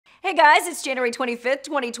Hey guys, it's January 25th,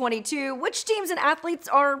 2022. Which teams and athletes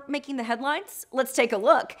are making the headlines? Let's take a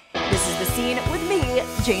look. This is The Scene with me,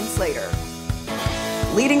 Jane Slater.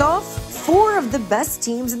 Leading off, 4 of the best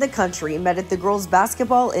teams in the country met at the Girls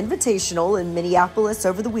Basketball Invitational in Minneapolis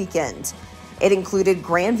over the weekend. It included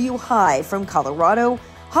Grandview High from Colorado,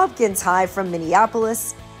 Hopkins High from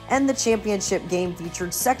Minneapolis, and the championship game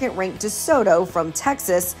featured second-ranked DeSoto from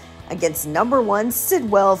Texas against number 1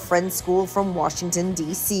 Sidwell Friends School from Washington,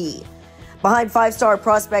 D.C. Behind 5-star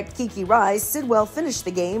prospect Kiki Rice, Sidwell finished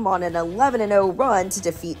the game on an 11-0 run to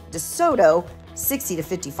defeat DeSoto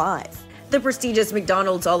 60-55. The prestigious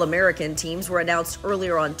McDonald's All-American teams were announced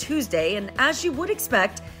earlier on Tuesday, and as you would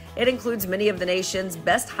expect, it includes many of the nation's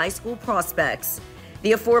best high school prospects.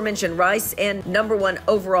 The aforementioned Rice and number 1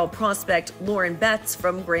 overall prospect Lauren Betts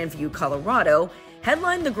from Grandview, Colorado,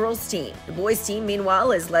 headlined the girls' team. The boys' team,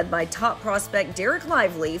 meanwhile, is led by top prospect Derek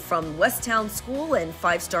Lively from Westtown School and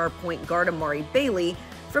 5-star point guard Amari Bailey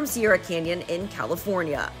from Sierra Canyon in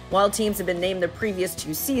California. While teams have been named the previous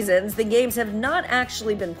 2 seasons, the games have not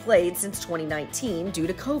actually been played since 2019 due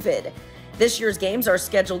to COVID. This year's games are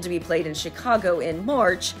scheduled to be played in Chicago in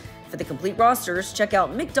March. For the complete rosters, check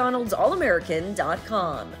out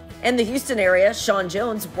McDonald'sAllAmerican.com. In the Houston area, Shawn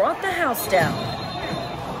Jones brought the house down.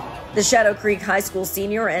 The Shadow Creek High School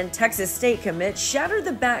senior and Texas State commit shattered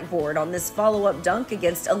the backboard on this follow-up dunk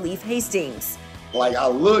against Alif Hastings. Like, I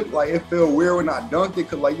looked, like, it felt weird when I dunked it,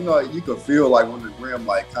 because, like, you know, you could feel, like, when the rim,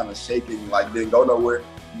 like, kind of shaking, like, didn't go nowhere.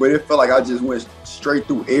 But it felt like I just went straight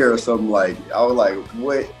through air or something. Like, I was like,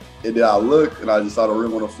 what? And then I looked, and I just saw the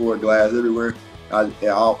rim on the floor, glass everywhere. And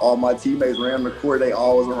all my teammates ran the court. They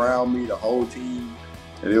all was around me, the whole team.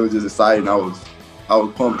 And it was just exciting. I was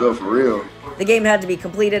pumped up for real. The game had to be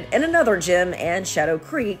completed in another gym, and Shadow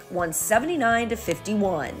Creek won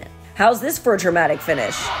 79-51. How's this for a dramatic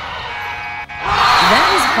finish?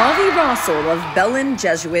 That is Javi Rossel of Belen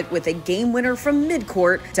Jesuit with a game winner from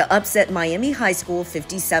midcourt to upset Miami High School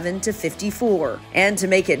 57-54. And to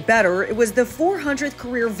make it better, it was the 400th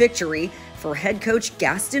career victory for head coach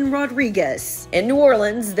Gaston Rodriguez. In New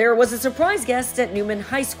Orleans, there was a surprise guest at Newman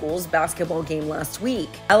High School's basketball game last week.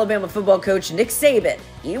 Alabama football coach Nick Saban.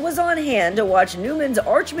 He was on hand to watch Newman's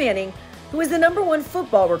Arch Manning, who is the number 1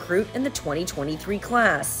 football recruit in the 2023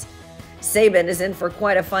 class. Saban is in for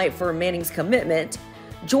quite a fight for Manning's commitment.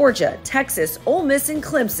 Georgia, Texas, Ole Miss, and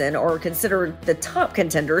Clemson are considered the top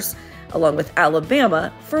contenders, along with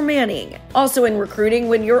Alabama, for Manning. Also in recruiting,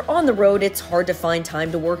 when you're on the road, it's hard to find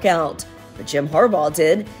time to work out. But Jim Harbaugh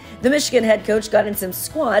did. The Michigan head coach got in some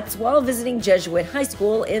squats while visiting Jesuit High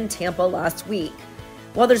School in Tampa last week.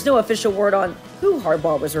 While there's no official word on who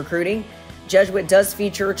Harbaugh was recruiting, Jesuit does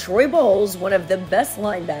feature Troy Bowles, one of the best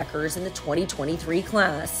linebackers in the 2023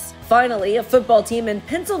 class. Finally, a football team in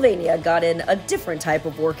Pennsylvania got in a different type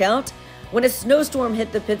of workout. When a snowstorm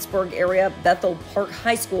hit the Pittsburgh area, Bethel Park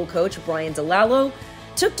High School coach Brian DeLallo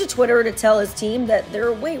took to Twitter to tell his team that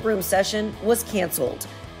their weight room session was canceled.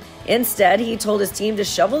 Instead, he told his team to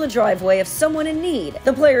shovel the driveway of someone in need.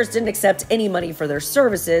 The players didn't accept any money for their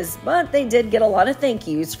services, but they did get a lot of thank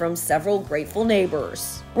yous from several grateful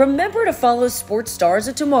neighbors. Remember to follow Sports Stars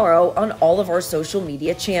of Tomorrow on all of our social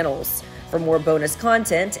media channels for more bonus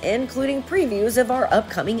content, including previews of our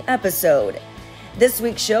upcoming episode. This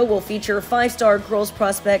week's show will feature 5-star girls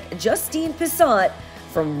prospect Justine Pissot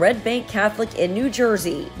from Red Bank Catholic in New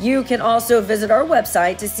Jersey. You can also visit our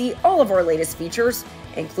website to see all of our latest features,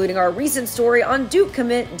 including our recent story on Duke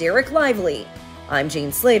commit Derek Lively. I'm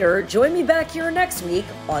Jane Slater. Join me back here next week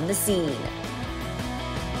on The Scene.